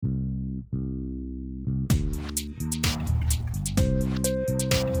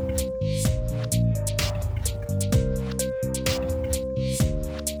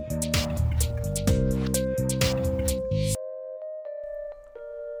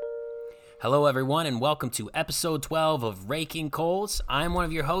Hello, everyone, and welcome to episode 12 of Raking Coals. I'm one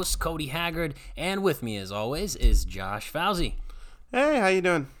of your hosts, Cody Haggard, and with me, as always, is Josh Fauzi. Hey, how you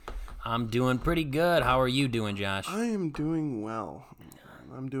doing? I'm doing pretty good. How are you doing, Josh? I am doing well.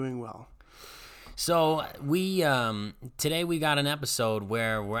 I'm doing well. So today we got an episode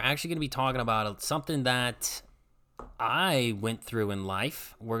where we're actually going to be talking about something that I went through in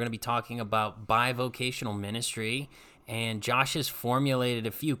life. We're going to be talking about bivocational ministry. And Josh has formulated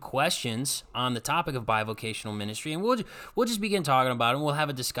a few questions on the topic of bivocational ministry, and we'll just begin talking about it. And we'll have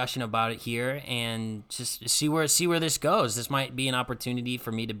a discussion about it here, and just see where this goes. This might be an opportunity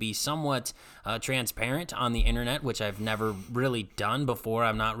for me to be somewhat transparent on the internet, which I've never really done before.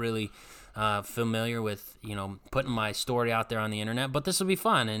 I'm not really familiar with putting my story out there on the internet, but this will be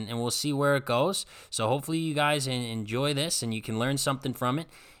fun, and we'll see where it goes. So hopefully you guys enjoy this, and you can learn something from it.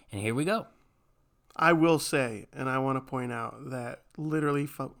 And here we go. I will say, and I want to point out that literally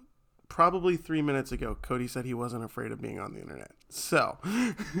probably 3 minutes ago, Cody said he wasn't afraid of being on the internet. So,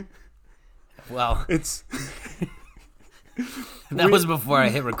 well, it's that was before I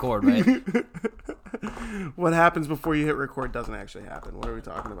hit record, right? What happens before you hit record doesn't actually happen. What are we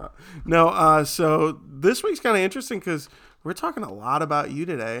talking about? No, so this week's kind of interesting because we're talking a lot about you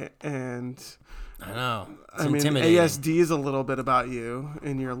today, and I know. It's I mean, intimidating. ASD is a little bit about you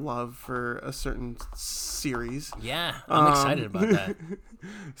and your love for a certain series. Yeah, I'm excited about that.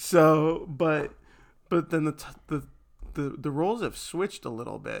 So, but then the roles have switched a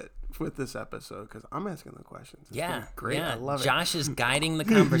little bit with this episode because I'm asking the questions. It's been great. Yeah. I love it. Josh is guiding the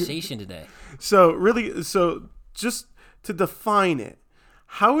conversation today. So just to define it,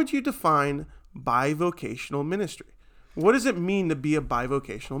 how would you define bivocational ministry? What does it mean to be a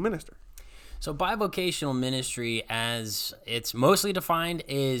bivocational minister? So bivocational ministry, as it's mostly defined,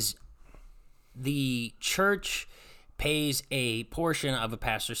 is the church pays a portion of a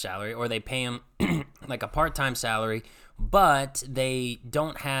pastor's salary, or they pay him like a part-time salary, but they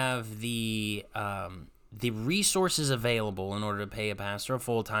don't have the resources available in order to pay a pastor a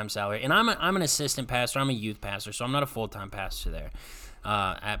full-time salary. And I'm an assistant pastor. I'm a youth pastor, so I'm not a full-time pastor there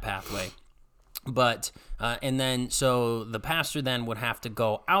at Pathway. But and then so the pastor then would have to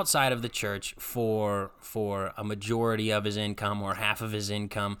go outside of the church for a majority of his income or half of his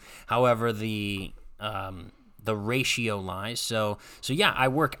income, however the ratio lies. So yeah, I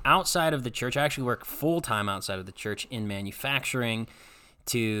work outside of the church. I actually work full time outside of the church in manufacturing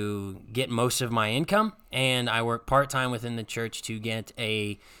to get most of my income, and I work part time within the church to get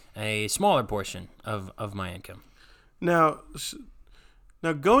a smaller portion of my income. Now,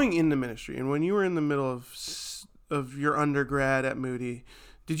 going into ministry, and when you were in the middle of your undergrad at Moody,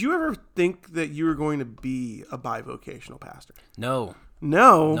 did you ever think that you were going to be a bivocational pastor? No,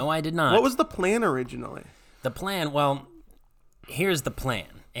 I did not. What was the plan originally? The plan, well, here's the plan.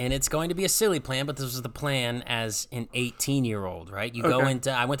 And it's going to be a silly plan, but this was the plan as an 18-year-old, right?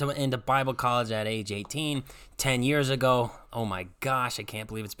 I went into Bible college at age 18, 10 years ago. Oh my gosh, I can't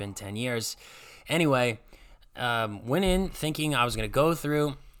believe it's been 10 years. Anyway, went in thinking I was going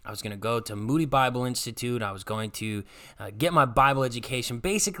to go to Moody Bible Institute. I was going to get my Bible education.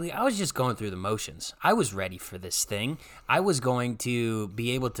 Basically, I was just going through the motions. I was ready for this thing. I was going to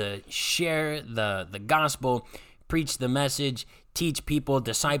be able to share the gospel, preach the message, teach people,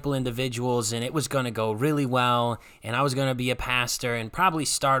 disciple individuals, and it was going to go really well. And I was going to be a pastor and probably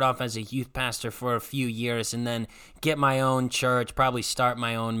start off as a youth pastor for a few years and then get my own church, probably start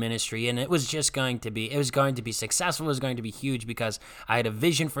my own ministry. And it was going to be successful. It was going to be huge because I had a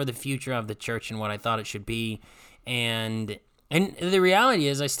vision for the future of the church and what I thought it should be. And the reality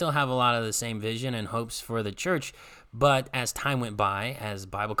is I still have a lot of the same vision and hopes for the church. But as time went by, as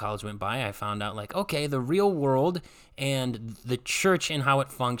Bible college went by, I found out okay, the real world and the church and how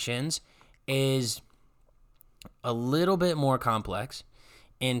it functions is a little bit more complex.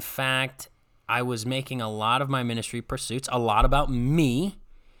 In fact, I was making a lot of my ministry pursuits a lot about me.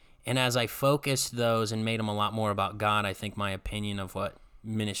 And as I focused those and made them a lot more about God, I think my opinion of what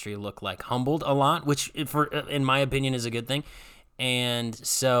ministry looked like humbled a lot, which in my opinion is a good thing. And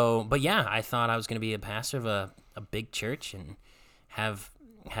so, but yeah, I thought I was going to be a pastor of a big church and have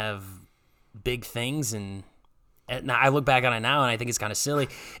big things. And now I look back on it now and I think it's kind of silly,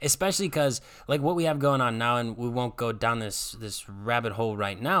 especially because like what we have going on now, and we won't go down this rabbit hole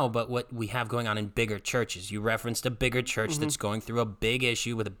right now, but what we have going on in bigger churches. You referenced a bigger church that's going through a big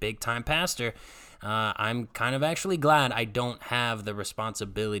issue with a big time pastor. I'm kind of actually glad I don't have the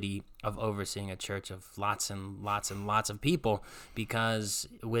responsibility of overseeing a church of lots and lots and lots of people, because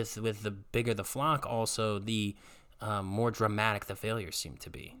with the bigger the flock, also the more dramatic the failures seem to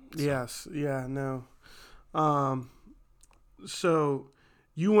be. So. Yes. Yeah. No. So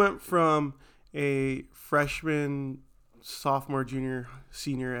you went from a freshman, sophomore, junior,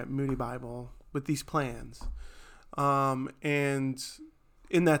 senior at Moody Bible with these plans. And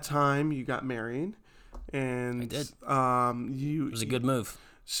in that time, you got married. And I did. It was a good move.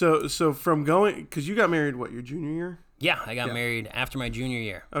 So from going, because you got married, what, your junior year? Yeah, I got married after my junior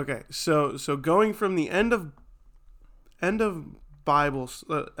year. Okay, so going from the end of Bible,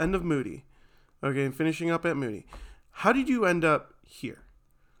 end of Moody, okay, and finishing up at Moody, how did you end up here?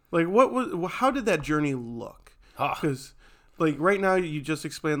 Like, how did that journey look? Because, like, right now you just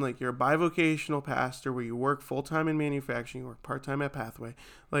explained, like, you're a bivocational pastor where you work full time in manufacturing, you work part time at Pathway.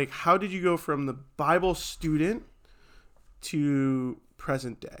 Like, how did you go from the Bible student to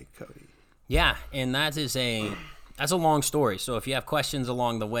present day, Cody? Yeah, and that's a long story. So if you have questions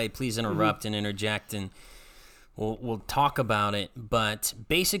along the way, please interrupt and interject, and we'll talk about it. But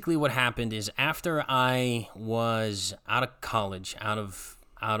basically, what happened is after I was out of college, out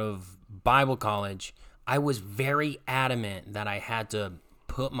of Bible college, I was very adamant that I had to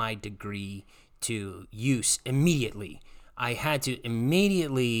put my degree to use immediately. I had to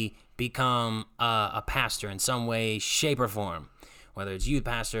immediately become a pastor in some way, shape, or form. Whether it's youth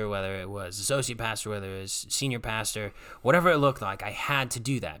pastor, whether it was associate pastor, whether it was senior pastor, whatever it looked like, I had to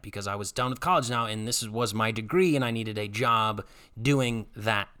do that because I was done with college now, and this was my degree, and I needed a job doing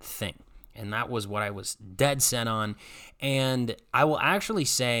that thing. And that was what I was dead set on. And I will actually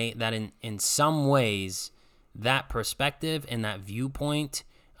say that in some ways, that perspective and that viewpoint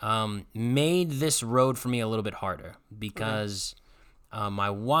made this road for me a little bit harder because my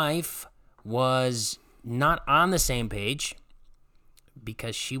wife was not on the same page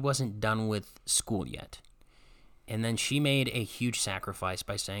because she wasn't done with school yet. And then she made a huge sacrifice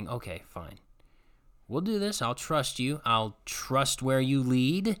by saying, okay, fine, we'll do this. I'll trust you. I'll trust where you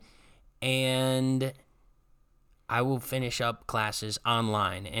lead. And I will finish up classes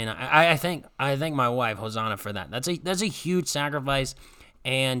online. And I thank my wife, Hosanna, for that. That's a huge sacrifice.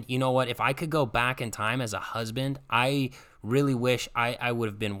 And you know what? If I could go back in time as a husband, I really wish I would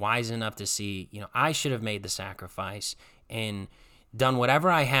have been wise enough to see, I should have made the sacrifice and done whatever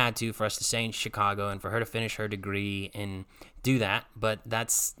I had to for us to stay in Chicago and for her to finish her degree and do that. But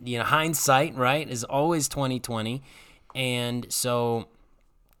that's, hindsight, right, is always 20/20. And so,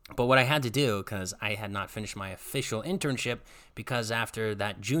 but what I had to do, because I had not finished my official internship, because after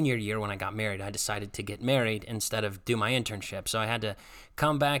that junior year when I got married, I decided to get married instead of do my internship. So I had to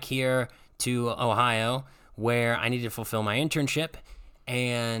come back here to Ohio where I needed to fulfill my internship.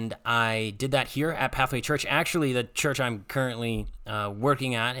 And I did that here at Pathway Church, actually the church I'm currently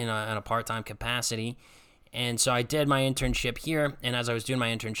working at in a part-time capacity. And so I did my internship here, and as I was doing my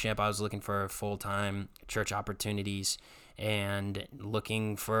internship, I was looking for full-time church opportunities and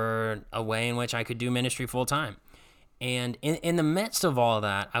looking for a way in which I could do ministry full-time. And in the midst of all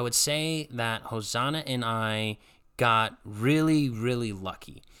that, I would say that Hosanna and I got really, really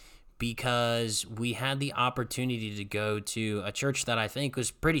lucky, because we had the opportunity to go to a church that I think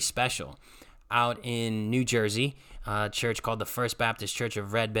was pretty special out in New Jersey, a church called the First Baptist Church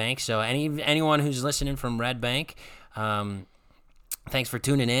of Red Bank. So anyone who's listening from Red Bank, thanks for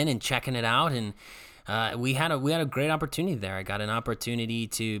tuning in and checking it out. And we had a great opportunity there. I got an opportunity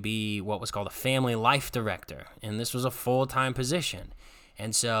to be what was called a family life director, and this was a full-time position.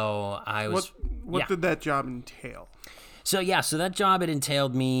 And so I was... What did that job entail? So that job, it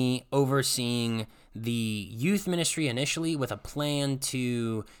entailed me overseeing the youth ministry initially with a plan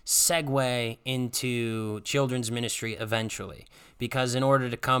to segue into children's ministry eventually. Because in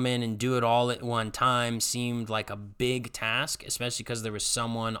order to come in and do it all at one time seemed like a big task, especially because there was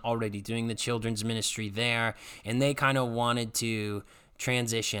someone already doing the children's ministry there, and they kind of wanted to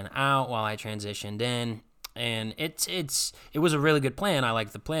transition out while I transitioned in. And it was a really good plan. I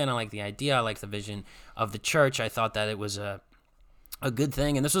liked the plan. I liked the idea. I liked the vision of the church. I thought that it was a good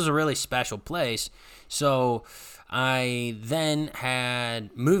thing. And this was a really special place. So I then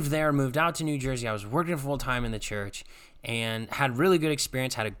had moved out to New Jersey. I was working full time in the church and had really good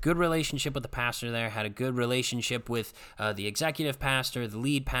experience, had a good relationship with the pastor there, had a good relationship with the executive pastor, the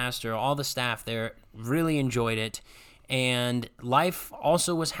lead pastor, all the staff there. Really enjoyed it. And life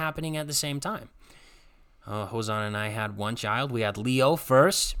also was happening at the same time. Hosanna and I had one child. We had Leo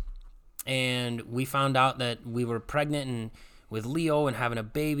first, and we found out that we were pregnant with Leo and having a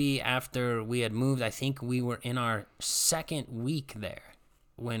baby after we had moved. I think we were in our second week there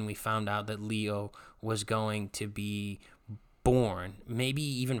when we found out that Leo was going to be born, maybe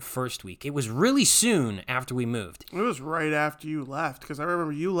even first week. It was really soon after we moved. It was right after you left, because I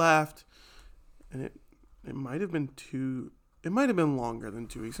remember you left, and it might have been longer than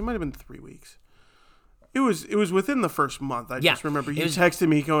 2 weeks. It might have been 3 weeks. It was within the first month. I just remember you texted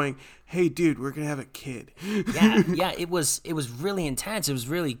me going, "Hey, dude, we're gonna have a kid." yeah. It was really intense. It was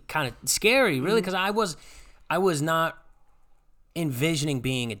really kind of scary, really, because I was not envisioning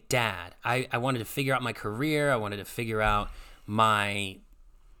being a dad. I wanted to figure out my career. I wanted to figure out my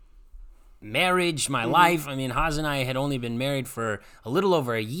marriage, my life. I mean, Haz and I had only been married for a little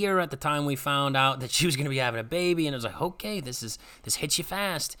over a year at the time we found out that she was going to be having a baby, and I was like, okay, this hits you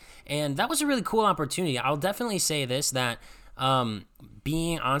fast. And that was a really cool opportunity. I'll definitely say this, that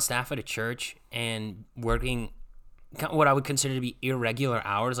being on staff at a church and working what I would consider to be irregular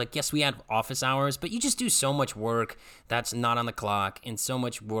hours. Like, yes, we had office hours, but you just do so much work that's not on the clock, and so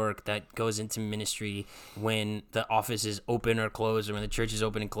much work that goes into ministry when the office is open or closed, or when the church is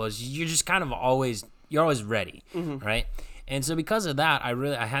open and closed. You're just kind of always ready, right? And so because of that,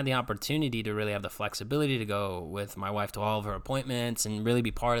 I had the opportunity to really have the flexibility to go with my wife to all of her appointments and really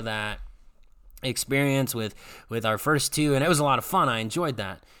be part of that experience with our first two, and it was a lot of fun. I enjoyed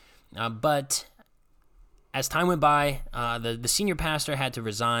that, but as time went by, the senior pastor had to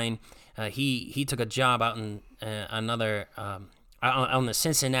resign. He took a job out in another out in the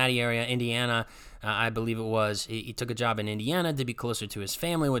Cincinnati area, Indiana, I believe it was. He took a job in Indiana to be closer to his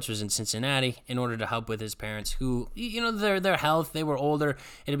family, which was in Cincinnati, in order to help with his parents, who, their health. They were older.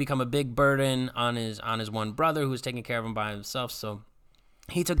 It had become a big burden on his one brother, who was taking care of him by himself. So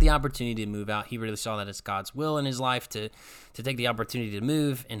he took the opportunity to move out. He really saw that it's God's will in his life to take the opportunity to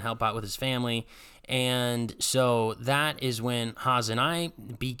move and help out with his family. And so that is when Haz and I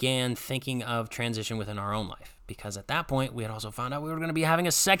began thinking of transition within our own life, because at that point we had also found out we were going to be having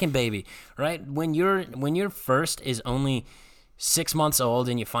a second baby, right? When your first is only 6 months old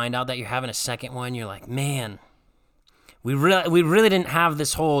and you find out that you're having a second one, you're like, man, we really didn't have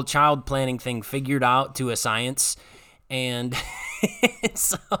this whole child planning thing figured out to a science. And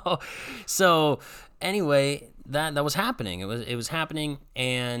so anyway, that was happening. It was happening,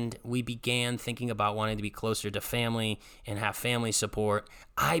 and we began thinking about wanting to be closer to family and have family support.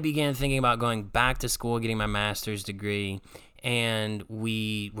 I began thinking about going back to school, getting my master's degree, and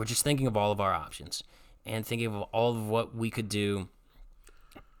we were just thinking of all of our options and thinking of all of what we could do.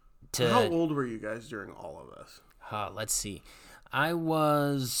 How old were you guys during all of this? Let's see. I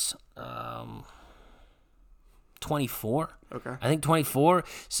was 24. Okay. I think 24.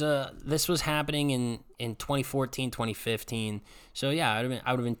 So this was happening in 2014, 2015. So yeah, I would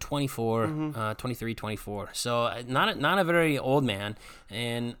have been 24, 23, 24. So not a very old man.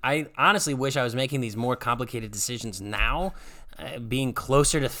 And I honestly wish I was making these more complicated decisions now, being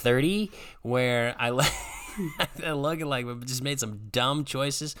closer to 30, where I look at like we just made some dumb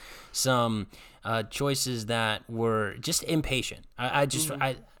choices, some choices that were just impatient.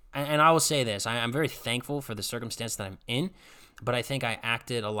 And I will say this, I'm very thankful for the circumstance that I'm in, but I think I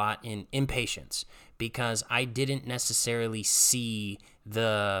acted a lot in impatience because I didn't necessarily see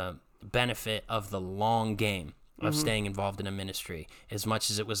the benefit of the long game of staying involved in a ministry as much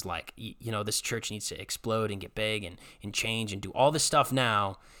as it was like, this church needs to explode and get big and change and do all this stuff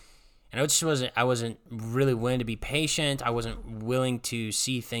now. And I wasn't really willing to be patient. I wasn't willing to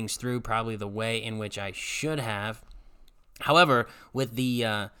see things through probably the way in which I should have. However, with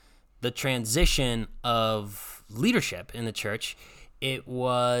the transition of leadership in the church, it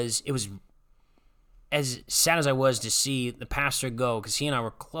was as sad as I was to see the pastor go, because he and I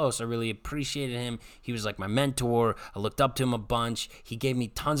were close. I really appreciated him. He was like my mentor. I looked up to him a bunch. He gave me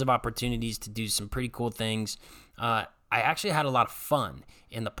tons of opportunities to do some pretty cool things. I actually had a lot of fun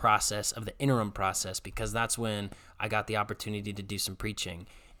in the process of the interim process, because that's when I got the opportunity to do some preaching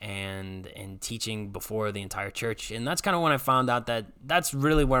and teaching before the entire church. And that's kind of when I found out that that's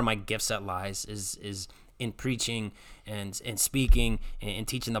really where my gift set lies, is in preaching and speaking and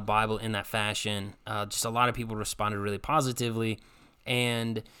teaching the Bible in that fashion. Just a lot of people responded really positively.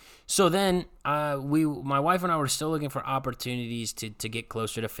 And so then my wife and I were still looking for opportunities to get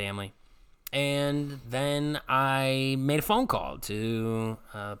closer to family. And then I made a phone call to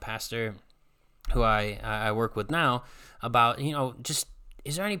a pastor who I work with now about, just,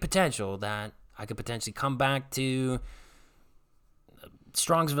 is there any potential that I could potentially come back to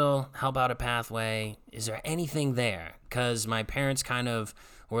Strongsville, help out at Pathway? Is there anything there? Because my parents kind of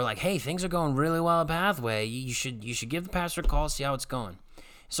were like, hey, things are going really well at Pathway. You should give the pastor a call, see how it's going.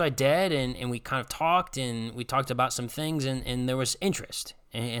 So I did, and we kind of talked, and we talked about some things, and there was interest.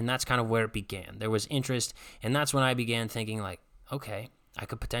 And that's kind of where it began. There was interest, and that's when I began thinking, like, okay, I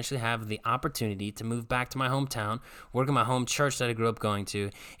could potentially have the opportunity to move back to my hometown, work in my home church that I grew up going to.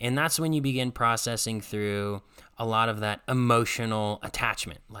 And that's when you begin processing through a lot of that emotional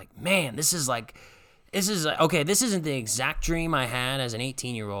attachment. Like, man, this isn't the exact dream I had as an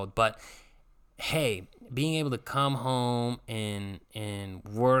 18-year-old, but hey, being able to come home and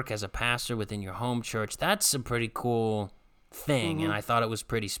work as a pastor within your home church, that's a pretty cool thing. And I thought it was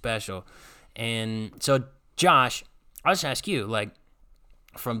pretty special. And so, Josh, I'll just ask you, like,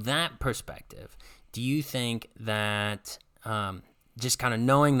 from that perspective, do you think that, just kind of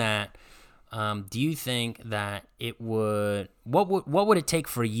knowing that, do you think that it would, what would it take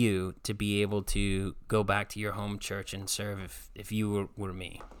for you to be able to go back to your home church and serve if you were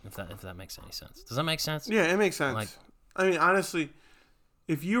me, if that makes any sense? Does that make sense? Yeah, it makes sense. Like, I mean, honestly,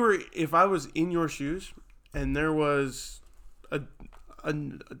 if I was in your shoes and there was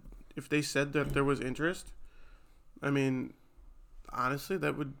if they said that there was interest, I mean, honestly,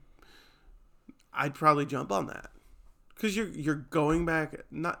 I'd probably jump on that. Because you're going back,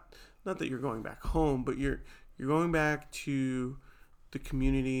 not that you're going back home, but you're going back to the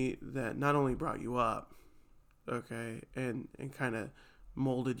community that not only brought you up, okay, and kind of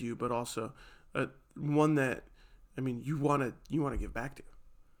molded you, but also one that, I mean, you want to give back to.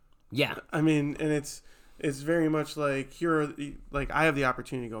 Yeah. I mean, and it's very much like I have the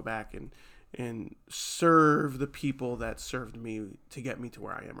opportunity to go back and serve the people that served me to get me to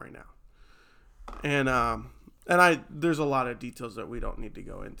where I am right now. And there's a lot of details that we don't need to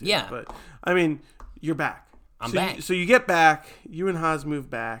go into. Yeah. But I mean, you're back. I'm back. So you get back. You and Haas move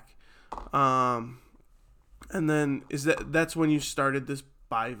back. And then that's when you started this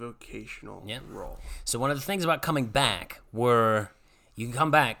bivocational role. So one of the things about coming back were you can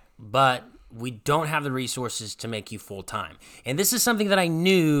come back, but we don't have the resources to make you full time. And this is something that I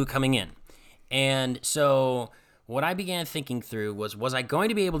knew coming in. And so what I began thinking through was I going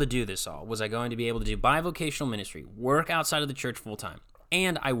to be able to do this all? Was I going to be able to do bivocational ministry, work outside of the church full time?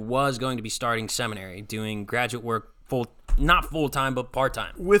 And I was going to be starting seminary, doing graduate work not full time, but part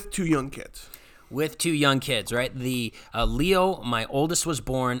time. With 2 young kids. With 2 young kids, right? The Leo, my oldest, was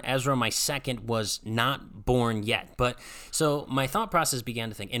born. Ezra, my second, was not born yet. But so my thought process began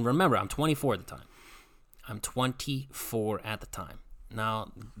to think, and remember, I'm 24 at the time. I'm 24 at the time.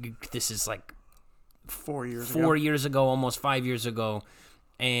 Now, this is like 4 years ago. 4 years ago, almost 5 years ago.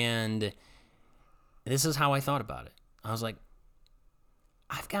 And this is how I thought about it. I was like,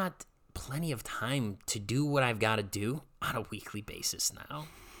 I've got plenty of time to do what I've got to do on a weekly basis now.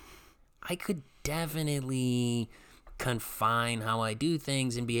 I could definitely confine how I do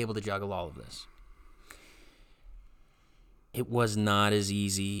things and be able to juggle all of this. It was not as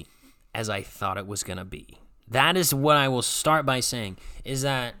easy as I thought it was going to be. That is what I will start by saying, is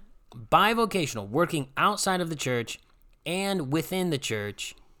that bivocational, working outside of the church and within the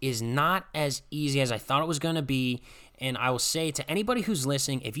church, is not as easy as I thought it was going to be. And I will say to anybody who's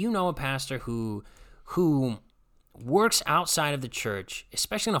listening, if you know a pastor who works outside of the church,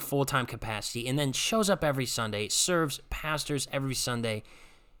 especially in a full-time capacity, and then shows up every Sunday, serves pastors every Sunday,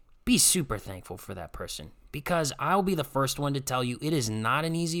 be super thankful for that person. Because I'll be the first one to tell you, it is not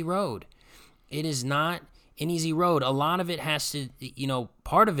an easy road. It is not an easy road. A lot of it has to,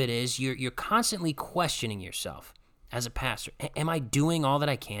 part of it is you're constantly questioning yourself as a pastor. Am I doing all that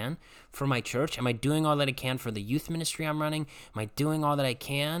I can for my church? Am I doing all that I can for the youth ministry I'm running? Am I doing all that I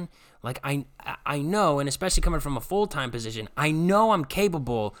can? Like, I know, and especially coming from a full-time position, I know I'm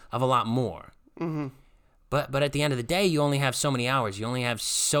capable of a lot more. Mm-hmm. But at the end of the day, you only have so many hours. You only have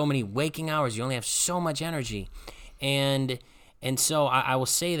so many waking hours. You only have so much energy. And so I will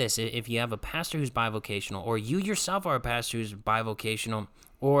say this. If you have a pastor who's bivocational, or you yourself are a pastor who's bivocational,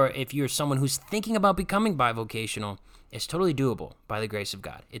 or if you're someone who's thinking about becoming bivocational, it's totally doable by the grace of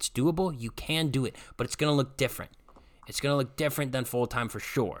God. It's doable. You can do it, but it's going to look different. It's going to look different than full-time for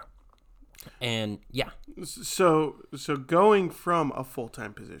sure. And yeah. So going from a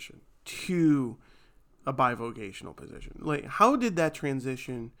full-time position to a bivocational position, like, how did that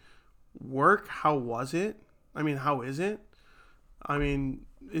transition work? How was it? I mean, how is it? I mean,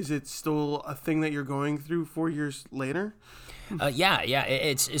 is it still a thing that you're going through 4 years later? Yeah.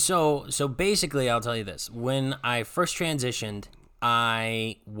 It's so basically, I'll tell you this. When I first transitioned,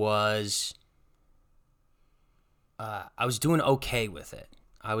 I was doing okay with it.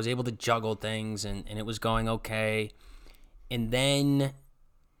 I was able to juggle things, and it was going okay. And then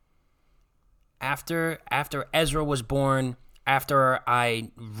after Ezra was born, after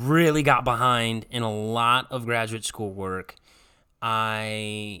I really got behind in a lot of graduate school work,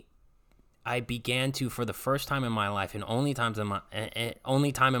 I began to, for the first time in my life, and only time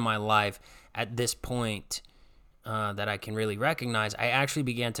in my life at this point that I can really recognize, I actually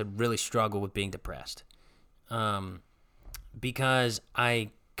began to really struggle with being depressed. Because I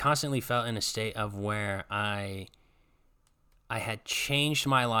constantly felt in a state of where I had changed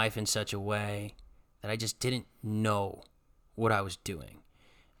my life in such a way that I just didn't know what I was doing.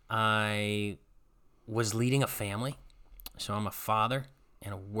 I was leading a family. So I'm a father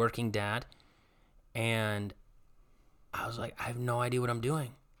and a working dad. And I was like, I have no idea what I'm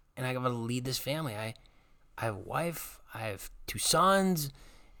doing. And I got to lead this family. I have a wife. I have 2 sons.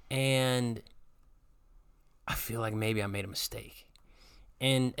 And I feel like maybe I made a mistake.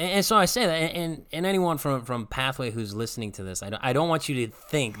 And so I say that, and anyone from Pathway who's listening to this, I don't want you to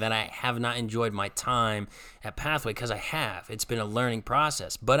think that I have not enjoyed my time at Pathway, because I have. It's been a learning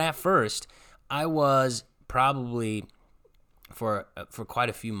process. But at first, I was probably, for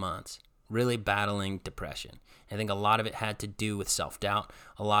quite a few months, really battling depression. I think a lot of it had to do with self-doubt.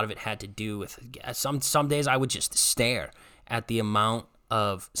 A lot of it had to do with, some days I would just stare at the amount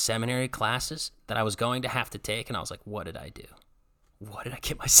of seminary classes that I was going to have to take, and I was like, what did I do? What did I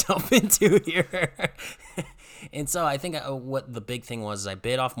get myself into here? And so I think what the big thing was is I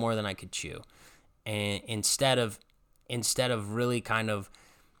bit off more than I could chew. And instead of really kind of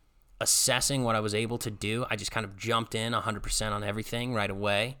assessing what I was able to do, I just kind of jumped in 100% on everything right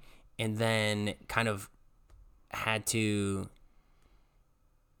away, and then kind of had to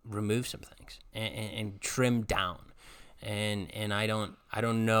remove some things and trim down. And I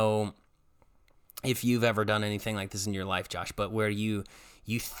don't know if you've ever done anything like this in your life, Josh, but where you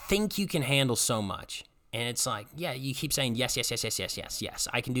think you can handle so much, and it's like, yeah, you keep saying yes,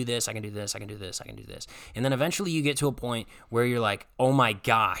 I can do this, I can do this, I can do this, I can do this. And then eventually you get to a point where you're like, oh my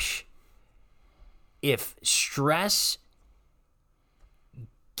gosh, if stress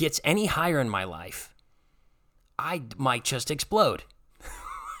gets any higher in my life, I might just explode.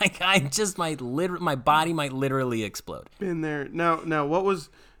 Like my body might literally explode. Been there. Now,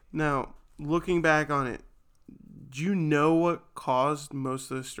 looking back on it, do you know what caused most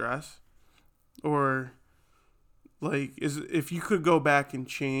of the stress? Or, like, if you could go back and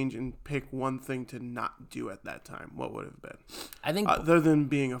change and pick one thing to not do at that time, what would it have been? I think, other than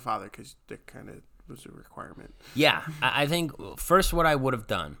being a father, because that kind of was a requirement. Yeah, I think first what I would have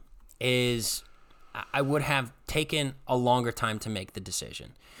done is I would have taken a longer time to make the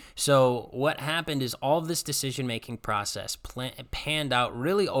decision. So what happened is all of this decision-making process panned out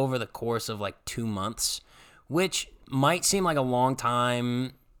really over the course of like 2 months, which might seem like a long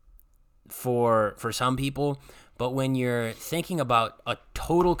time for some people, but when you're thinking about a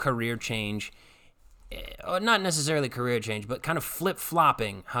total career change, not necessarily career change, but kind of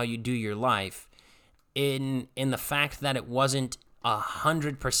flip-flopping how you do your life, in the fact that it wasn't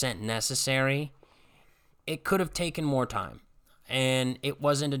 100% necessary, it could have taken more time. And it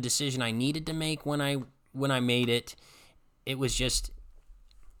wasn't a decision I needed to make when I made it. It was just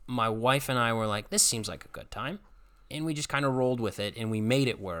my wife and I were like, this seems like a good time. And we just kind of rolled with it and we made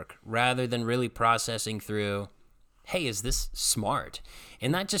it work, rather than really processing through, hey, is this smart?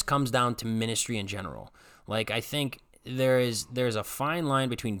 And that just comes down to ministry in general. Like, I think there's a fine line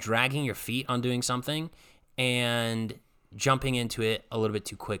between dragging your feet on doing something and jumping into it a little bit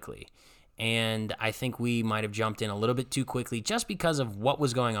too quickly. And I think we might have jumped in a little bit too quickly just because of what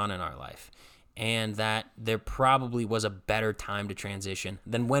was going on in our life, and that there probably was a better time to transition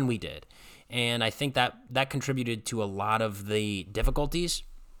than when we did. And I think that contributed to a lot of the difficulties,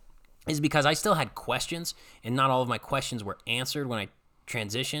 is because I still had questions, and not all of my questions were answered when I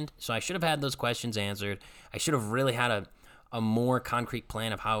transitioned. So I should have had those questions answered. I should have really had a more concrete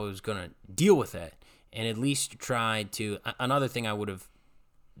plan of how I was going to deal with it, and at least tried to. Another thing I would have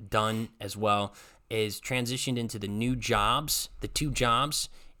done as well is transitioned into the 2 jobs,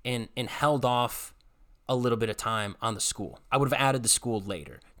 and held off a little bit of time on the school. I would have added the school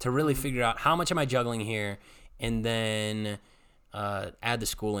later to really figure out how much am I juggling here, and then add the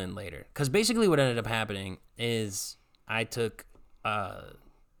school in later. Because basically what ended up happening is I took a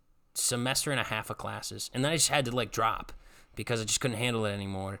semester and a half of classes, and then I just had to like drop because I just couldn't handle it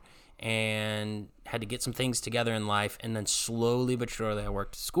anymore, and had to get some things together in life, and then slowly but surely I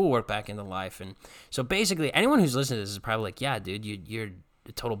worked schoolwork back into life. And so basically anyone who's listening to this is probably like, yeah, dude, you're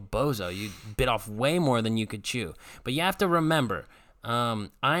a total bozo. You bit off way more than you could chew. But you have to remember,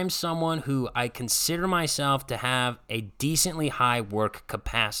 I'm someone who I consider myself to have a decently high work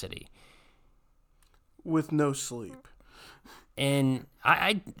capacity. With no sleep. And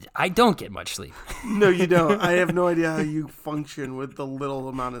I don't get much sleep. No, you don't. I have no idea how you function with the little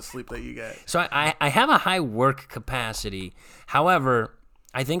amount of sleep that you get. So I have a high work capacity. However,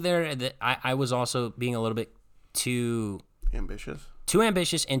 I think I was also being a little bit too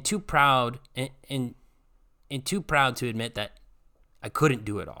ambitious and too proud and too proud to admit that I couldn't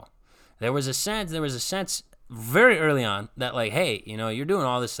do it all. There was a sense very early on that, like, hey, you're doing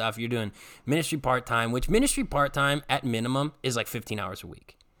all this stuff. You're doing ministry part-time, which ministry part-time at minimum is like 15 hours a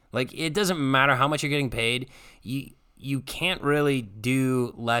week. Like, it doesn't matter how much you're getting paid. you can't really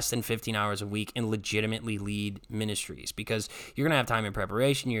do less than 15 hours a week and legitimately lead ministries, because you're going to have time in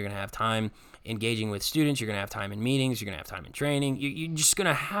preparation, you're going to have time engaging with students, you're going to have time in meetings, you're going to have time in training, you're just going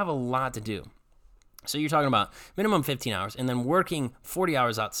to have a lot to do. So you're talking about minimum 15 hours and then working 40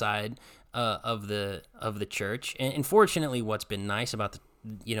 hours outside of the church. And fortunately, what's been nice about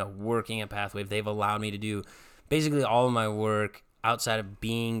working at Pathwave, they've allowed me to do basically all of my work outside of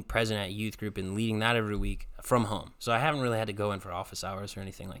being present at youth group and leading that every week from home. So I haven't really had to go in for office hours or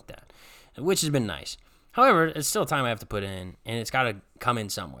anything like that, which has been nice. However, it's still time I have to put in, and it's got to come in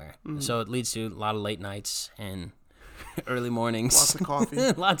somewhere. Mm-hmm. So it leads to a lot of late nights and early mornings. Lots of coffee.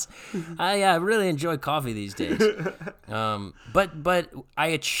 I really enjoy coffee these days. But I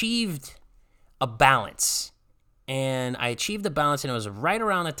achieved a balance. And I achieved the balance, and it was right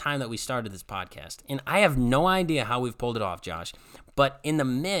around the time that we started this podcast. And I have no idea how we've pulled it off, Josh. But in the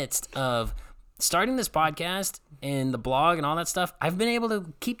midst of starting this podcast and the blog and all that stuff, I've been able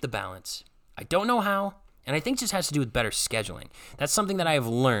to keep the balance. I don't know how, and I think it just has to do with better scheduling. That's something that I have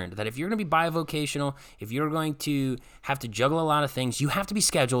learned, that if you're going to be bivocational, if you're going to have to juggle a lot of things, you have to be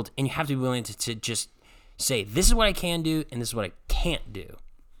scheduled, and you have to be willing to just say, this is what I can do, and this is what I can't do.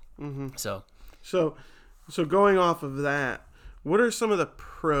 Mm-hmm. So going off of that, what are some of the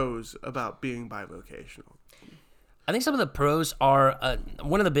pros about being bivocational? I think some of the pros are,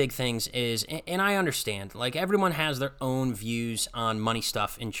 one of the big things is, and I understand, like everyone has their own views on money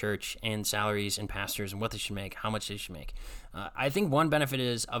stuff in church and salaries and pastors and what they should make, how much they should make. I think one benefit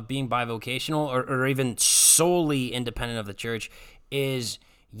is of being bivocational or even solely independent of the church is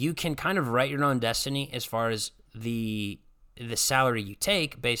you can kind of write your own destiny as far as the salary you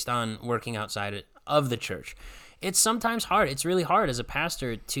take based on working outside of the church. It's sometimes hard. It's really hard as a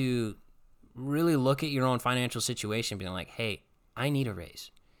pastor to really look at your own financial situation, being like, hey, I need a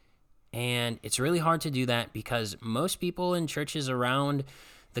raise. And it's really hard to do that because most people in churches around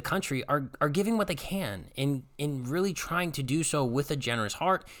the country are giving what they can and really trying to do so with a generous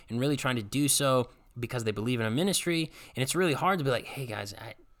heart and really trying to do so because they believe in a ministry. And it's really hard to be like, hey guys,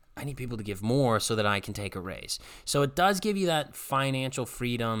 I need people to give more so that I can take a raise. So it does give you that financial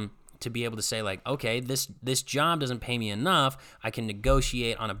freedom to be able to say like, okay, this job doesn't pay me enough. I can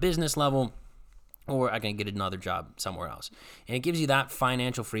negotiate on a business level, or I can get another job somewhere else. And it gives you that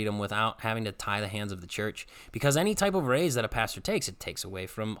financial freedom without having to tie the hands of the church, because any type of raise that a pastor takes, it takes away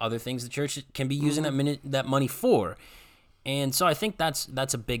from other things the church can be using that money for. And so I think that's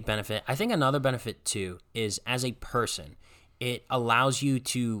a big benefit. I think another benefit too is as a person, it allows you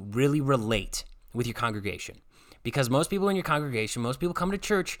to really relate with your congregation. Because most people in your congregation, most people come to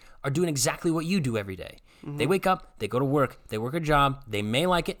church are doing exactly what you do every day. Mm-hmm. They wake up, they go to work, they work a job, they may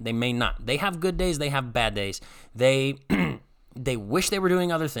like it, they may not. They have good days, they have bad days. They they wish they were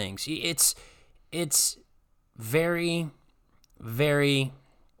doing other things. It's very, very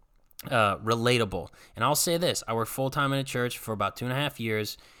relatable. And I'll say this, I worked full-time in a church for about 2.5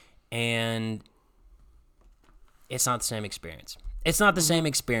 years, and it's not the same experience. It's not the same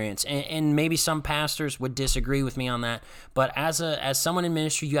experience, and maybe some pastors would disagree with me on that, but as someone in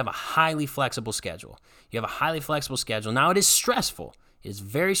ministry, you have a highly flexible schedule. You have a highly flexible schedule. Now, it is stressful. It is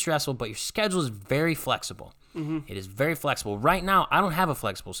very stressful, but your schedule is very flexible. Mm-hmm. It is very flexible. Right now, I don't have a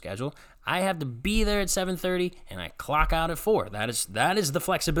flexible schedule. I have to be there at 7:30, and I clock out at 4. That is the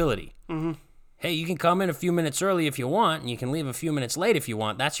flexibility. Mm-hmm. Hey, you can come in a few minutes early if you want, and you can leave a few minutes late if you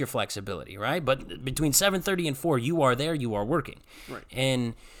want. That's your flexibility, right? But between 7:30 and 4, you are there, you are working.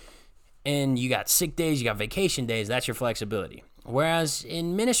 Right. And you got sick days, you got vacation days, that's your flexibility. Whereas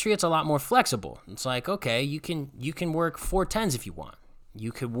in ministry, it's a lot more flexible. It's like, okay, you can work 4 10s if you want.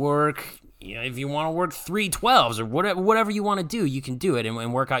 You could work, if you want to work 3 12s or whatever you want to do, you can do it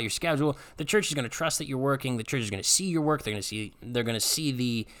and work out your schedule. The church is going to trust that you're working. The church is going to see your work. They're going to see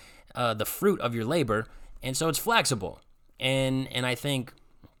the fruit of your labor, and so it's flexible. And I think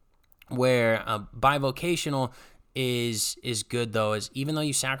where bivocational is good though is even though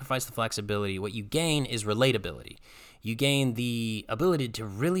you sacrifice the flexibility, what you gain is relatability. You gain the ability to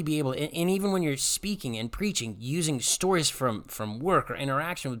really be able, and even when you're speaking and preaching, using stories from work or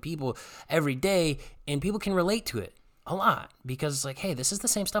interaction with people every day, and people can relate to it a lot because it's like, hey, this is the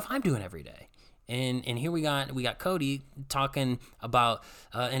same stuff I'm doing every day. And here we got Cody talking about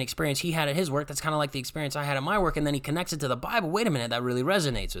an experience he had at his work that's kind of like the experience I had at my work, and then he connects it to the Bible. Wait a minute, that really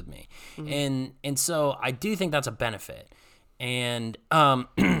resonates with me. Mm-hmm. And so I do think that's a benefit. And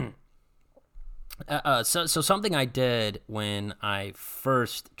so something I did when I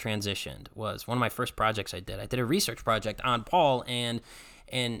first transitioned was one of my first projects I did. I did a research project on Paul and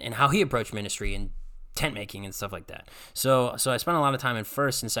how he approached ministry, and tent making and stuff like that. So I spent a lot of time in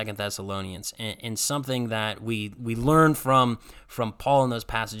 1st and 2nd Thessalonians, and something that we learn from Paul in those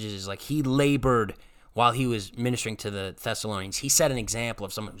passages is like he labored while he was ministering to the Thessalonians. He set an example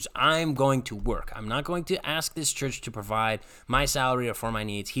of someone who's, I'm going to work. I'm not going to ask this church to provide my salary or for my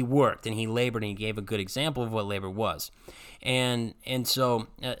needs. He worked and he labored and he gave a good example of what labor was. And so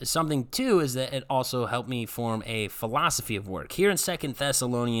something too is that it also helped me form a philosophy of work. Here in 2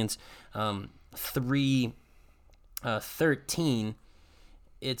 Thessalonians 3:13,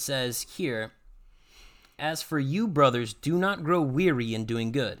 it says here, as for you, brothers, do not grow weary in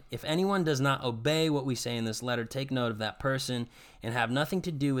doing good. If anyone does not obey what we say in this letter, take note of that person and have nothing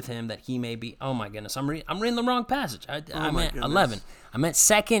to do with him, that he may be... Oh, my goodness. I'm reading the wrong passage. I meant 11. I meant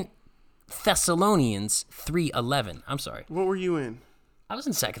 2 Thessalonians 3:11. I'm sorry. What were you in? I was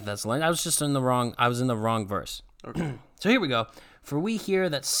in 2 Thessalonians. I was in the wrong verse. Okay. So here we go. For we hear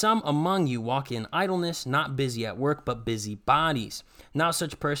that some among you walk in idleness, not busy at work, but busy bodies. Now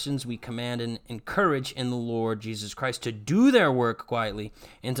such persons we command and encourage in the Lord Jesus Christ to do their work quietly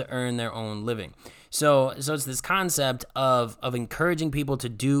and to earn their own living. So it's this concept of encouraging people to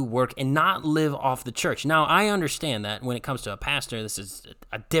do work and not live off the church. Now, I understand that when it comes to a pastor, this is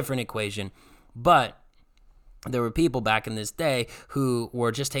a different equation, but there were people back in this day who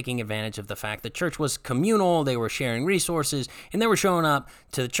were just taking advantage of the fact that church was communal, they were sharing resources, and they were showing up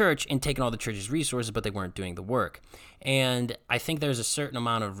to the church and taking all the church's resources, but they weren't doing the work. And I think there's a certain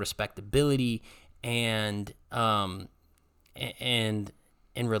amount of respectability and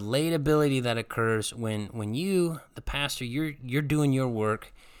relatability that occurs when you, the pastor, you're doing your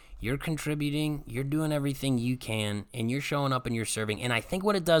work, you're contributing, you're doing everything you can, and you're showing up and you're serving. And I think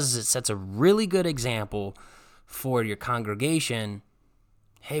what it does is it sets a really good example for your congregation.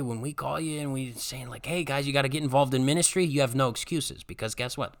 Hey, when we call you and we saying like, hey guys, you got to get involved in ministry, you have no excuses, because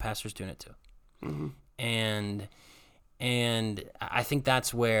guess what? The pastor's doing it too. Mm-hmm. And I think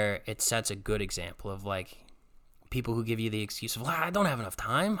that's where it sets a good example of like people who give you the excuse of, well, I don't have enough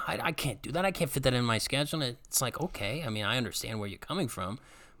time. I can't do that. I can't fit that in my schedule. And it's like, okay, I mean, I understand where you're coming from,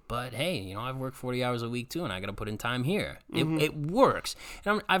 but hey, I've worked 40 hours a week too, and I got to put in time here. Mm-hmm. It works.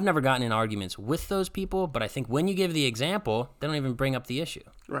 And I've never gotten in arguments with those people, but I think when you give the example, they don't even bring up the issue.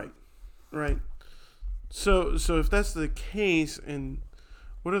 Right. So if that's the case, and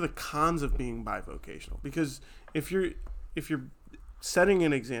what are the cons of being bivocational? Because if you're setting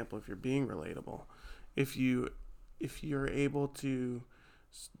an example, if you're being relatable, if you're able to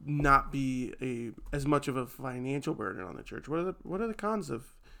not be as much of a financial burden on the church, what are the cons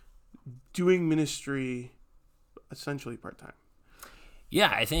of doing ministry essentially part-time?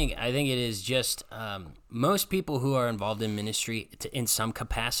 Yeah, I think it is just most people who are involved in ministry in some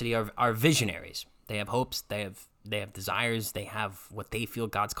capacity are visionaries. They have hopes, they have desires, they have what they feel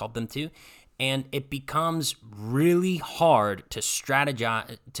God's called them to, and it becomes really hard to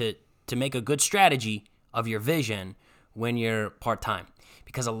strategize to make a good strategy of your vision when you're part-time,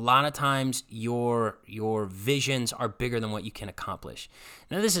 because a lot of times your visions are bigger than what you can accomplish.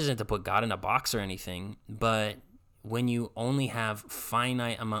 Now, this isn't to put God in a box or anything, but when you only have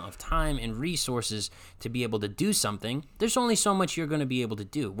finite amount of time and resources to be able to do something, there's only so much you're going to be able to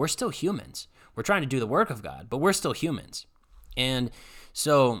do. We're still humans. We're trying to do the work of God, but we're still humans. And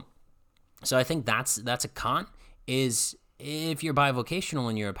so I think that's a con, is if you're bivocational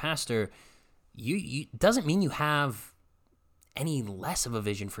and you're a pastor, you doesn't mean you have any less of a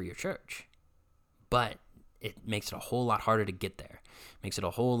vision for your church, but it makes it a whole lot harder to get there. It makes it a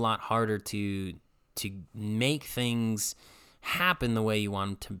whole lot harder to make things happen the way you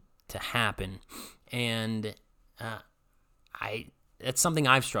want them to happen. And that's something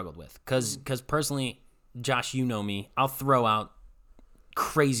I've struggled with, because personally, Josh, you know me, I'll throw out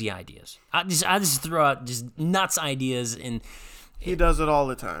crazy ideas. I just throw out just nuts ideas, and he does it all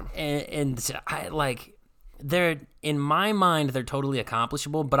the time. And I like, they're, in my mind, they're totally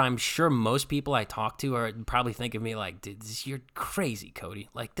accomplishable, but I'm sure most people I talk to are probably think of me like, dude, you're crazy, Cody.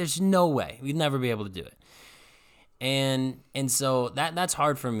 Like, there's no way. We'd never be able to do it. And so that's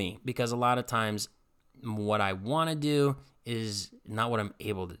hard for me, because a lot of times what I want to do is not what I'm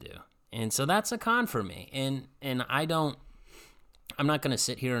able to do. And so that's a con for me. And I'm not going to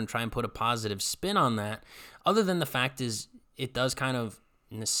sit here and try and put a positive spin on that, other than the fact is it does kind of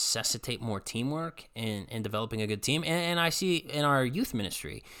necessitate more teamwork and developing a good team. And I see in our youth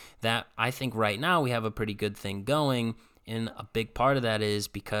ministry that I think right now we have a pretty good thing going. And a big part of that is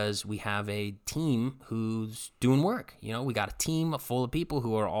because we have a team who's doing work. We got a team full of people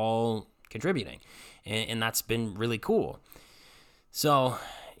who are all contributing. And that's been really cool. So,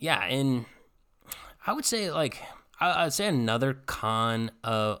 yeah, and I would say, like, I'd say another con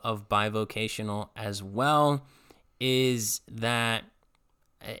of bivocational as well is that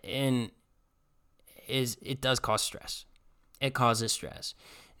it does cause stress. It causes stress.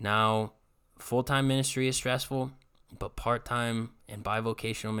 Now, full-time ministry is stressful, but part-time and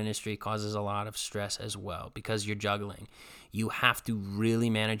bivocational ministry causes a lot of stress as well because you're juggling. You have to really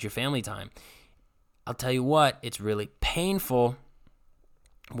manage your family time. I'll tell you what, it's really painful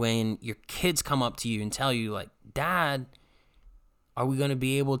when your kids come up to you and tell you, like, Dad, are we going to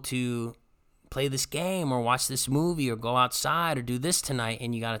be able to play this game or watch this movie or go outside or do this tonight?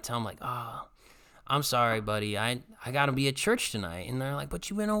 And you got to tell them, like, oh, I'm sorry, buddy. I got to be at church tonight. And they're like, but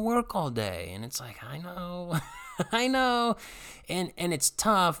you've been at work all day. And it's like, I know. I know. And it's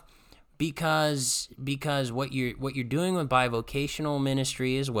tough because what you're doing with bivocational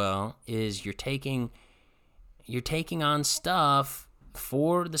ministry as well is you're taking on stuff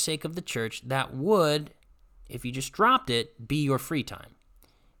for the sake of the church that would, if you just dropped it, be your free time.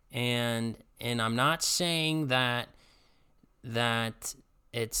 And I'm not saying that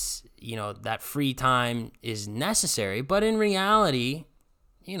it's, that free time is necessary, but in reality,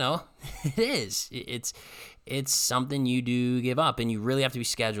 it is. It's something you do give up, and you really have to be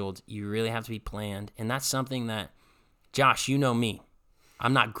scheduled. You really have to be planned. And that's something that, Josh, you know me,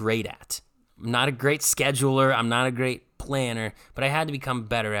 I'm not great at. I'm not a great scheduler. I'm not a great planner, but I had to become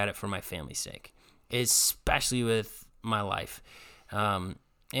better at it for my family's sake, especially with my life. And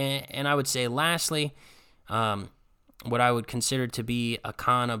I would say, lastly, what I would consider to be a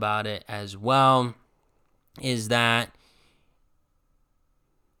con about it as well is that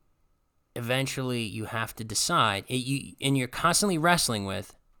eventually you have to decide, and you're constantly wrestling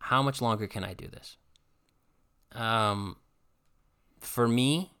with, how much longer can I do this? For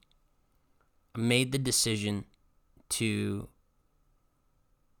me, I made the decision to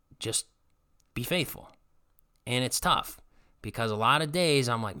just be faithful. And it's tough because a lot of days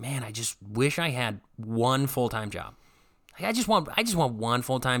I'm like, man, I just wish I had one full-time job. Like, I just want one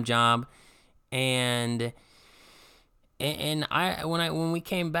full-time job. And when we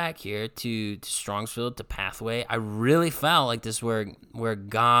came back here to Strongsfield, to Pathway, I really felt like this where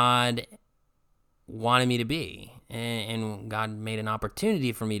God wanted me to be, and God made an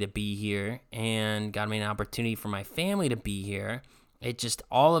opportunity for me to be here, and God made an opportunity for my family to be here. It just,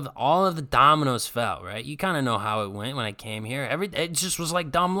 all of the dominoes fell, right? You kind of know how it went when I came here. It just was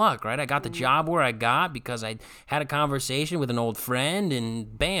like dumb luck, right? I got the job where I got because I had a conversation with an old friend,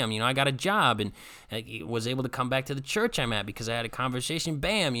 and bam, I got a job, and I was able to come back to the church I'm at because I had a conversation.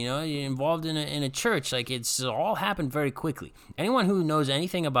 Bam, you're involved in a church. Like, it's all happened very quickly. Anyone who knows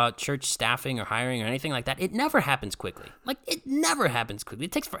anything about church staffing or hiring or anything like that, it never happens quickly. Like, it never happens quickly.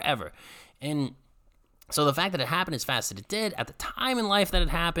 It takes forever. And so the fact that it happened as fast as it did, at the time in life that it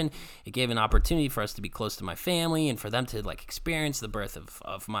happened, it gave an opportunity for us to be close to my family and for them to experience the birth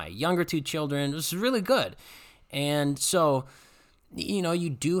of my younger two children. It was really good. And so, you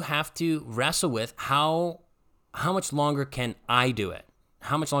do have to wrestle with how much longer can I do it?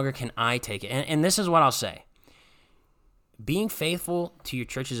 How much longer can I take it? And this is what I'll say. Being faithful to your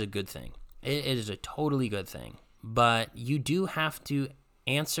church is a good thing. It is a totally good thing. But you do have to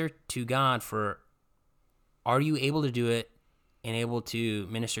answer to God for, are you able to do it and able to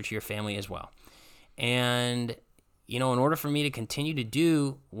minister to your family as well? And, in order for me to continue to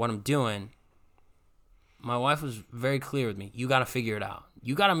do what I'm doing, my wife was very clear with me. You got to figure it out.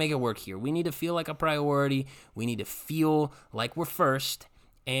 You got to make it work here. We need to feel like a priority. We need to feel like we're first.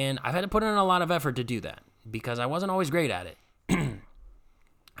 And I've had to put in a lot of effort to do that because I wasn't always great at it.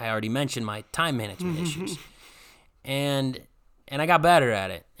 I already mentioned my time management issues. And I got better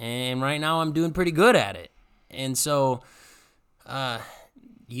at it. And right now I'm doing pretty good at it. And so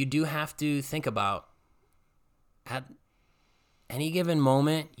you do have to think about, at any given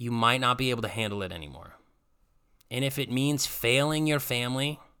moment, you might not be able to handle it anymore. And if it means failing your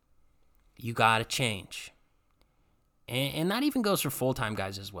family, you got to change. And that even goes for full-time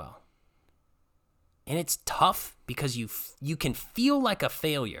guys as well. And it's tough because you can feel like a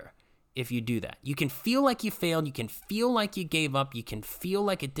failure if you do that. You can feel like you failed. You can feel like you gave up. You can feel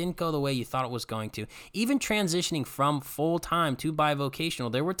like it didn't go the way you thought it was going to. Even transitioning from full-time to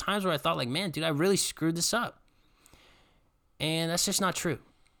bivocational, there were times where I thought, man, dude, I really screwed this up. And that's just not true.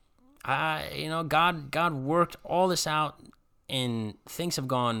 God worked all this out, and things have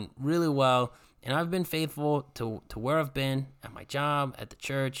gone really well. And I've been faithful to where I've been, at my job, at the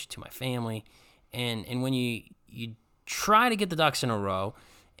church, to my family. And when you try to get the ducks in a row,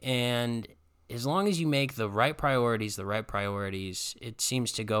 and as long as you make the right priorities, it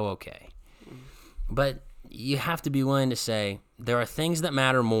seems to go okay. But you have to be willing to say, there are things that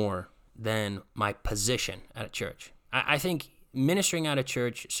matter more than my position at a church. I think ministering at a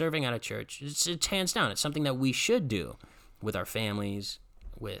church, serving at a church, it's hands down. It's something that we should do with our families,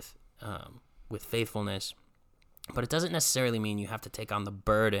 with faithfulness. But it doesn't necessarily mean you have to take on the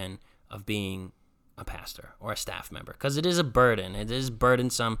burden of being a pastor or a staff member, because it is a burden. It is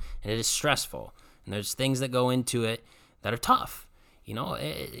burdensome and it is stressful. And there's things that go into it that are tough.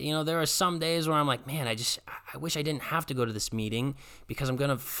 There are some days where I'm like, man, I wish I didn't have to go to this meeting, because I'm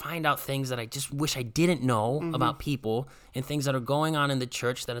going to find out things that I just wish I didn't know about people and things that are going on in the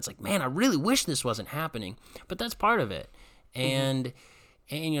church that it's like, man, I really wish this wasn't happening. But that's part of it. And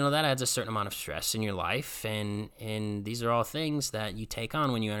that adds a certain amount of stress in your life. And these are all things that you take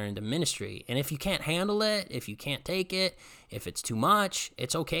on when you enter into ministry. And if you can't handle it, if you can't take it, if it's too much,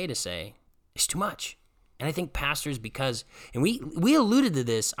 it's okay to say, it's too much. And I think pastors, and we alluded to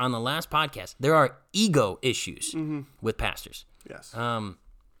this on the last podcast, there are ego issues with pastors. Yes.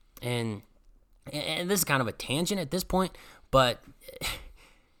 And this is kind of a tangent at this point, but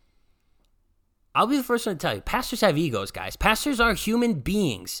I'll be the first one to tell you, pastors have egos, guys. Pastors are human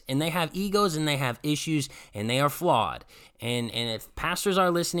beings, and they have egos, and they have issues, and they are flawed. And if pastors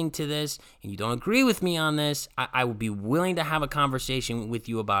are listening to this, and you don't agree with me on this, I would be willing to have a conversation with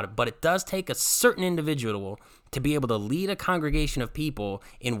you about it. But it does take a certain individual to be able to lead a congregation of people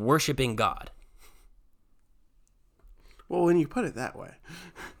in worshiping God. Well, when you put it that way.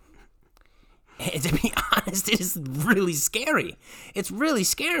 And to be honest, it is really scary. It's really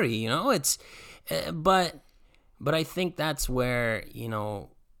scary, But I think that's where,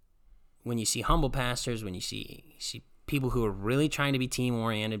 when you see humble pastors, when you see people who are really trying to be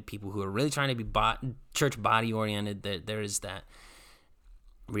team-oriented, people who are really trying to be church body-oriented, there is that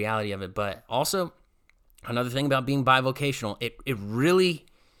reality of it. But also, another thing about being bivocational, it really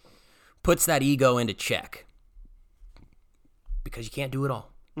puts that ego into check, because you can't do it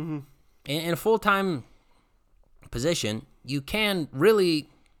all. Mm-hmm. In a full-time position, you can really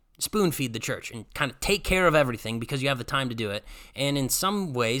spoon feed the church and kind of take care of everything because you have the time to do it. And in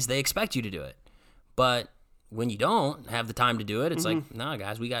some ways, they expect you to do it. But when you don't have the time to do it, it's like, nah,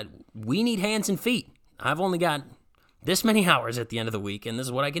 guys, we need hands and feet. I've only got this many hours at the end of the week, and this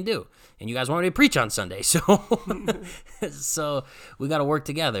is what I can do. And you guys want me to preach on Sunday, so so we got to work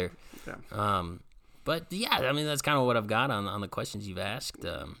together. Yeah. But yeah, I mean, that's kind of what I've got on the questions you've asked.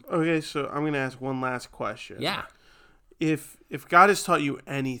 Okay, so I'm going to ask one last question. Yeah. If God has taught you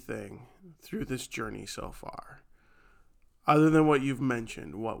anything through this journey so far, other than what you've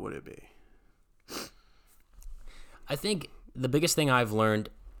mentioned, what would it be? I think the biggest thing I've learned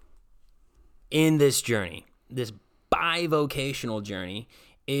in this journey, this bivocational journey,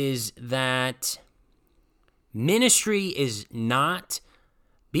 is that ministry is not...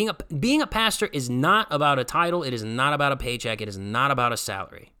 Being a pastor is not about a title. It is not about a paycheck. It is not about a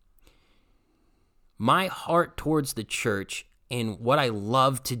salary. My heart towards the church and what I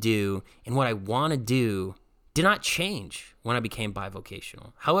love to do and what I want to do did not change when I became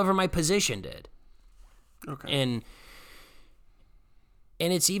bivocational. However, my position did. Okay. And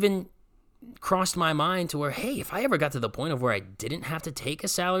it's even crossed my mind to where, hey, if I ever got to the point of where I didn't have to take a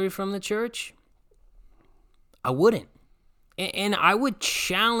salary from the church, I wouldn't. And I would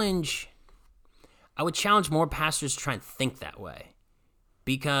challenge more pastors to try and think that way,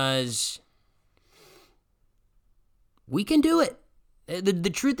 because we can do it.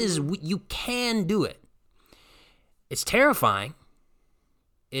 The truth is, you can do it. It's terrifying.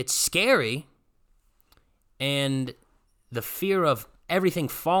 It's scary. And the fear of everything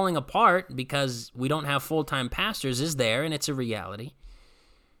falling apart because we don't have full-time pastors is there, and it's a reality.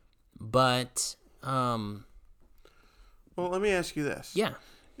 But, well, let me ask you this. Yeah.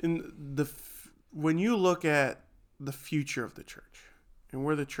 When you look at the future of the church and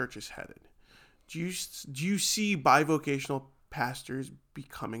where the church is headed, do you see bivocational pastors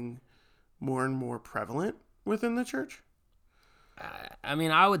becoming more and more prevalent within the church? I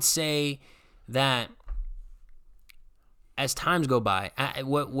mean, I would say that as times go by,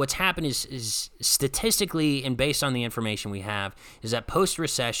 what's happened is statistically and based on the information we have, is that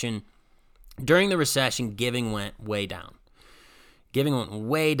post-recession, during the recession, giving went way down. Giving went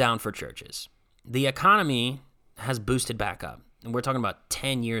way down for churches. The economy has boosted back up. And we're talking about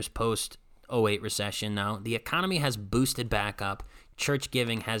 10 years post-08 recession now. The economy has boosted back up. Church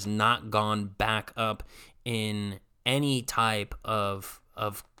giving has not gone back up in any type of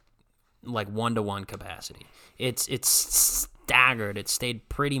like one-to-one capacity. It's staggered. It stayed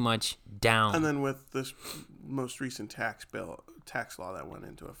pretty much down. And then with this most recent tax law that went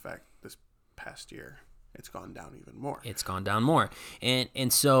into effect this past year, it's gone down even more. It's gone down more.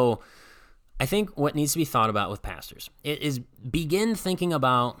 And so I think what needs to be thought about with pastors is begin thinking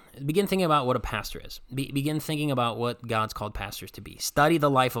about what a pastor is. Begin thinking about what God's called pastors to be. Study the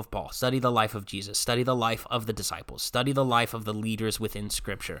life of Paul. Study the life of Jesus. Study the life of the disciples. Study the life of the leaders within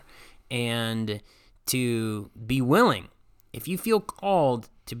Scripture. And to be willing, if you feel called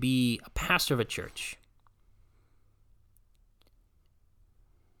to be a pastor of a church,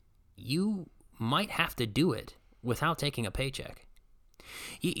 you might have to do it without taking a paycheck.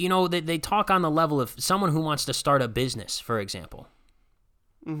 You know, they talk on the level of someone who wants to start a business, for example.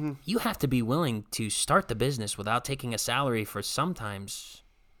 Mm-hmm. You have to be willing to start the business without taking a salary for sometimes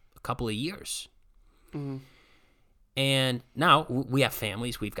a couple of years. Mm-hmm. And now we have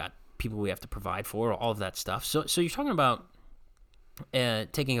families, we've got people we have to provide for, all of that stuff. So you're talking about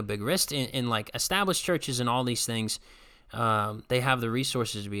taking a big risk in like established churches and all these things. They have the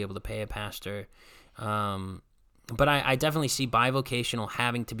resources to be able to pay a pastor. But I definitely see bivocational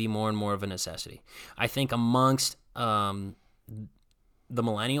having to be more and more of a necessity. I think amongst the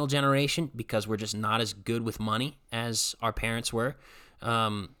millennial generation, because we're just not as good with money as our parents were.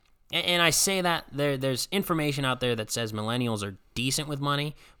 And I say that there's information out there that says millennials are decent with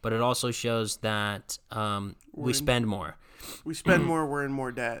money, but it also shows that we spend more. We spend more, we're in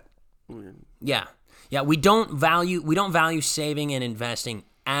more debt. Yeah. We don't value saving and investing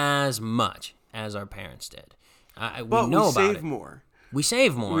as much as our parents did. But we save more. We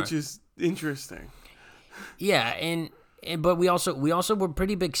save more, which is interesting. Yeah, but we also were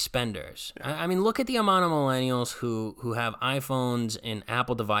pretty big spenders. Yeah. I mean, look at the amount of millennials who have iPhones and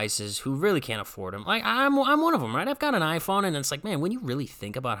Apple devices who really can't afford them. Like I'm one of them, right? I've got an iPhone, and it's like, man, when you really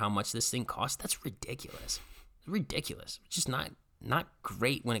think about how much this thing costs, that's ridiculous. It's ridiculous. It's just not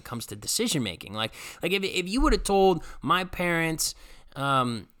great when it comes to decision making. Like if you would have told my parents,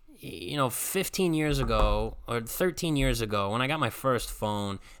 15 years ago or 13 years ago when I got my first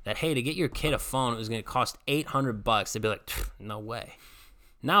phone that, hey, to get your kid a phone, it was going to cost $800, they'd be like, no way.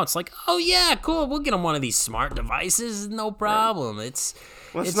 Now it's like, oh yeah, cool, we'll get them one of these smart devices, no problem. Right.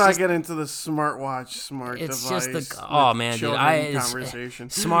 Let's not get into the smartwatch, it's device. Just oh man, dude, conversation.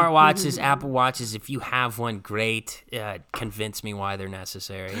 Smartwatches, Apple Watches. If you have one, great. Convince me why they're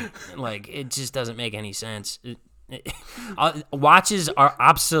necessary. Like it just doesn't make any sense. Watches are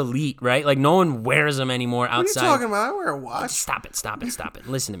obsolete, right? Like no one wears them anymore outside. What are you talking about? I wear a watch. Stop it.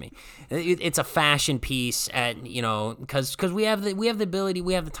 Listen to me. It's a fashion piece, because we have the ability,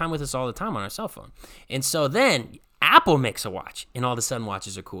 we have the time with us all the time on our cell phone, and so then Apple makes a watch, and all of a sudden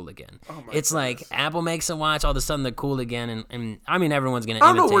watches are cool again. It's goodness. Like Apple makes a watch, all of a sudden they're cool again, and I mean everyone's gonna.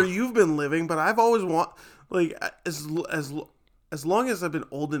 I don't know where you've been living, but I've always as long as I've been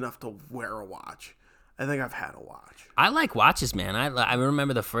old enough to wear a watch. I think I've had a watch. I like watches, man. I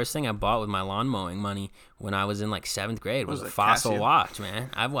remember the first thing I bought with my lawn mowing money when I was in like 7th grade was a Fossil watch,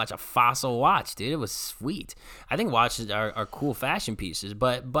 man. I've watched a Fossil watch, dude. It was sweet. I think watches are cool fashion pieces,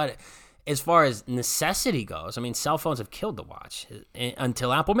 but as far as necessity goes, I mean, cell phones have killed the watch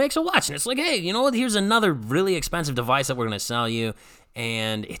until Apple makes a watch. And it's like, hey, you know what? Here's another really expensive device that we're going to sell you.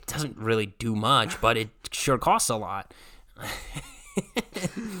 And it doesn't really do much, but it sure costs a lot.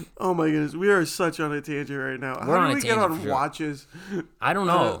 Oh my goodness, we are such on a tangent right now. How did we get on watches? I don't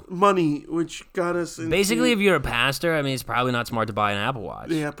know. Money, which got us into... Basically, if you're a pastor, I mean, it's probably not smart to buy an Apple Watch.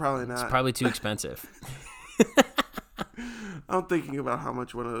 Yeah, probably not. It's probably too expensive. I'm thinking about how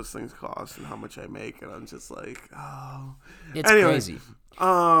much one of those things costs and how much I make, and I'm just like, oh. It's crazy.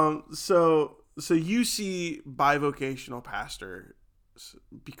 So you see bivocational pastors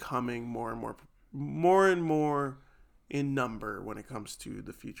becoming more and more in number when it comes to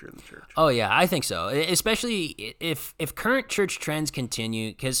the future in the church. Oh yeah, I think so. Especially if current church trends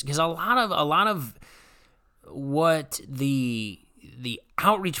continue, because a lot of what the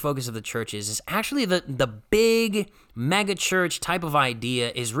outreach focus of the church is actually the big mega church type of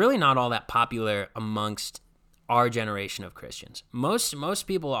idea is really not all that popular amongst our generation of Christians. Most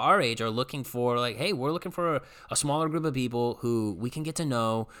people our age are looking for, like, hey, we're looking for a smaller group of people who we can get to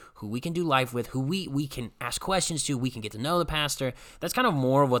know, who we can do life with, who we can ask questions to, we can get to know the pastor. That's kind of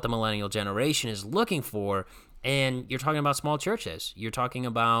more of what the millennial generation is looking for. And you're talking about small churches. You're talking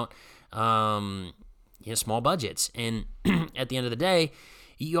about small budgets. And at the end of the day,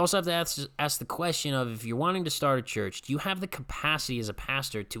 you also have to ask the question of, if you're wanting to start a church, do you have the capacity as a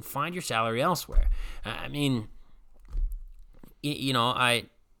pastor to find your salary elsewhere? I mean, I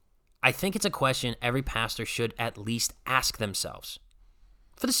think it's a question every pastor should at least ask themselves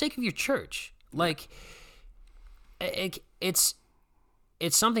for the sake of your church. Like, it's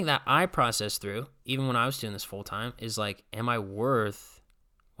something that I processed through, even when I was doing this full time, is like, am I worth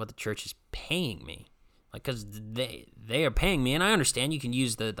what the church is paying me? Like, because they are paying me, and I understand you can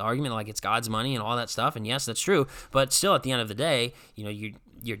use the argument like it's God's money and all that stuff, and yes, that's true. But still, at the end of the day, you know,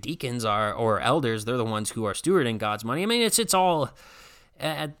 your deacons or elders, they're the ones who are stewarding God's money. I mean, it's all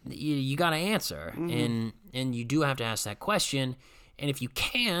you got to answer, and you do have to ask that question. And if you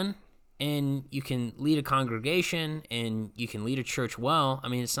can, and you can lead a congregation, and you can lead a church well, I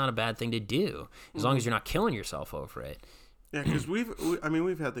mean, it's not a bad thing to do as long as you're not killing yourself over it. Yeah, because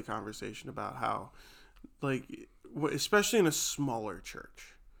we've had the conversation about how, like, especially in a smaller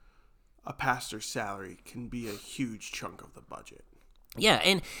church, a pastor's salary can be a huge chunk of the budget. Yeah,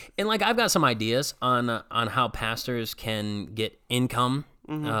 and like I've got some ideas on how pastors can get income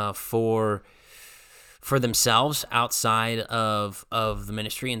for themselves outside of the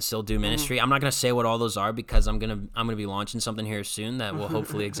ministry and still do ministry. I'm not going to say what all those are because I'm gonna be launching something here soon that will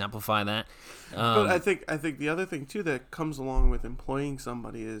hopefully exemplify that. But I think the other thing too that comes along with employing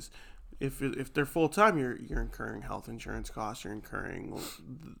somebody is if they're full time, you're incurring health insurance costs. You're incurring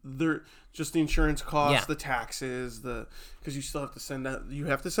just the insurance costs, the taxes, because you still have to send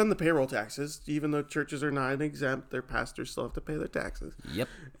the payroll taxes, even though churches are not exempt. Their pastors still have to pay their taxes. Yep.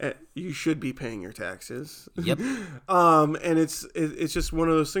 You should be paying your taxes. Yep. And it's just one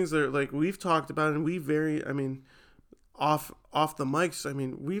of those things that like we've talked about, and off the mics. I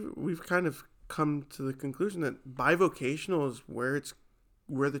mean, we've kind of come to the conclusion that bivocational is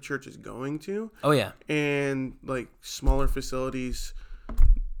where the church is going to. Oh yeah. And like smaller facilities,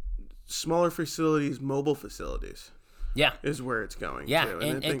 mobile facilities. Yeah. Is where it's going. Yeah. To.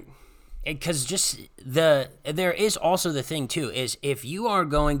 And I think because just there is also the thing too, is if you are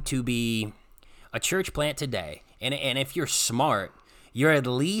going to be a church plant today, and if you're smart, you're at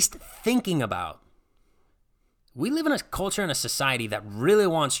least thinking about, we live in a culture and a society that really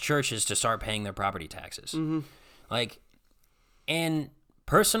wants churches to start paying their property taxes. And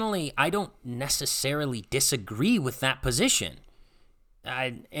personally, I don't necessarily disagree with that position.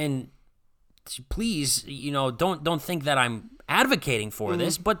 And please, don't think that I'm advocating for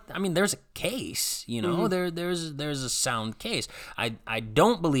this, but I mean, there's a case, there's a sound case. I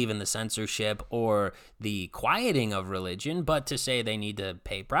don't believe in the censorship or the quieting of religion, but to say they need to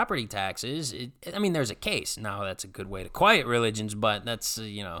pay property taxes, there's a case. Now, that's a good way to quiet religions, but that's,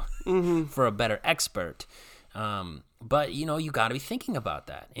 for a better expert. But, you got to be thinking about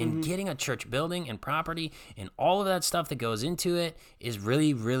that. And getting a church building and property and all of that stuff that goes into it is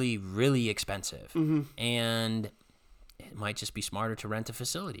really, really, really expensive. And it might just be smarter to rent a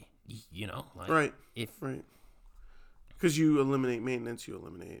facility, Right. Right. Because you eliminate maintenance,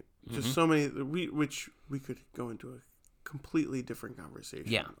 just so many, which we could go into a completely different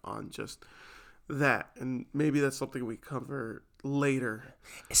conversation on just that. And maybe that's something we cover later.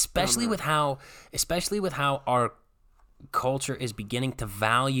 Especially with how our culture is beginning to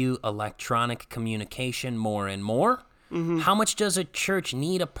value electronic communication more and more. How much does a church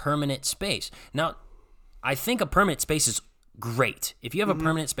need a permanent space? Now, I think a permanent space is great. If you have a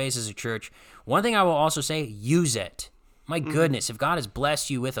permanent space as a church, one thing I will also say, use it. My goodness, if God has blessed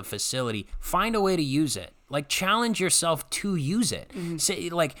you with a facility, find a way to use it. Like, challenge yourself to use it.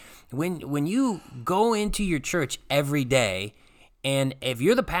 Say, like, when you go into your church every day, and if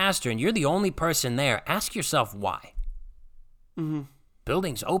you're the pastor and you're the only person there, ask yourself why.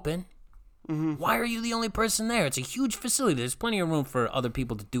 Building's open. Why are you the only person there? It's a huge facility. There's plenty of room for other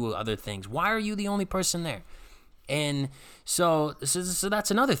people to do other things. Why are you the only person there? And so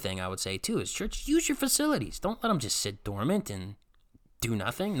that's another thing I would say too, is church, use your facilities. Don't let them just sit dormant and do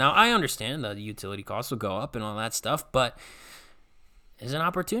nothing. Now, I understand the utility costs will go up and all that stuff, but it's an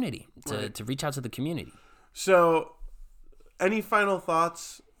opportunity to reach out to the community. So, any final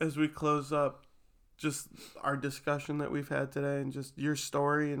thoughts as we close up just our discussion that we've had today and just your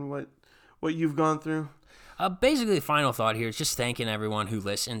story and what you've gone through? Basically, the final thought here is just thanking everyone who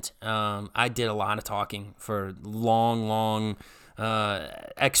listened. I did a lot of talking for long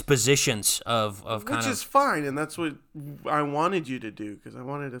expositions of which is fine, and that's what I wanted you to do, because I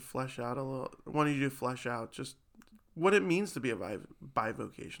wanted to flesh out just what it means to be a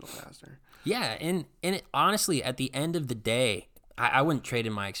bivocational pastor. Yeah, and honestly, at the end of the day, I wouldn't trade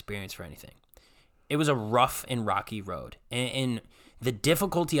in my experience for anything. It was a rough and rocky road, and the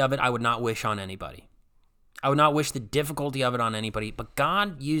difficulty of it, I would not wish on anybody. I would not wish the difficulty of it on anybody, but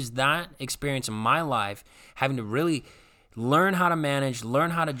God used that experience in my life, having to really learn how to manage,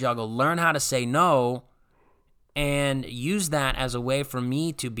 learn how to juggle, learn how to say no, and use that as a way for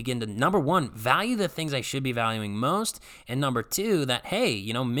me to begin to, number one, value the things I should be valuing most, and number two, that,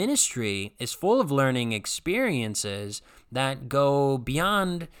 hey, ministry is full of learning experiences that go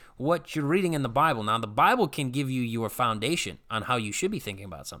beyond what you're reading in the Bible. Now, the Bible can give you your foundation on how you should be thinking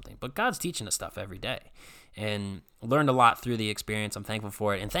about something, but God's teaching us stuff every day, and learned a lot through the experience. I'm thankful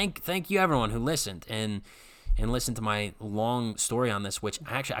for it, and thank you everyone who listened and listen to my long story on this, which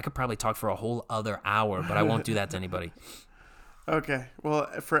actually I could probably talk for a whole other hour, but I won't do that to anybody. Okay. Well,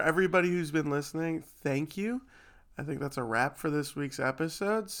 for everybody who's been listening, thank you. I think that's a wrap for this week's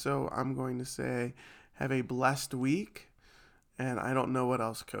episode. So I'm going to say have a blessed week. And I don't know what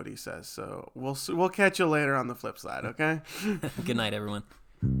else Cody says. So we'll catch you later on the flip side, okay? Good night, everyone.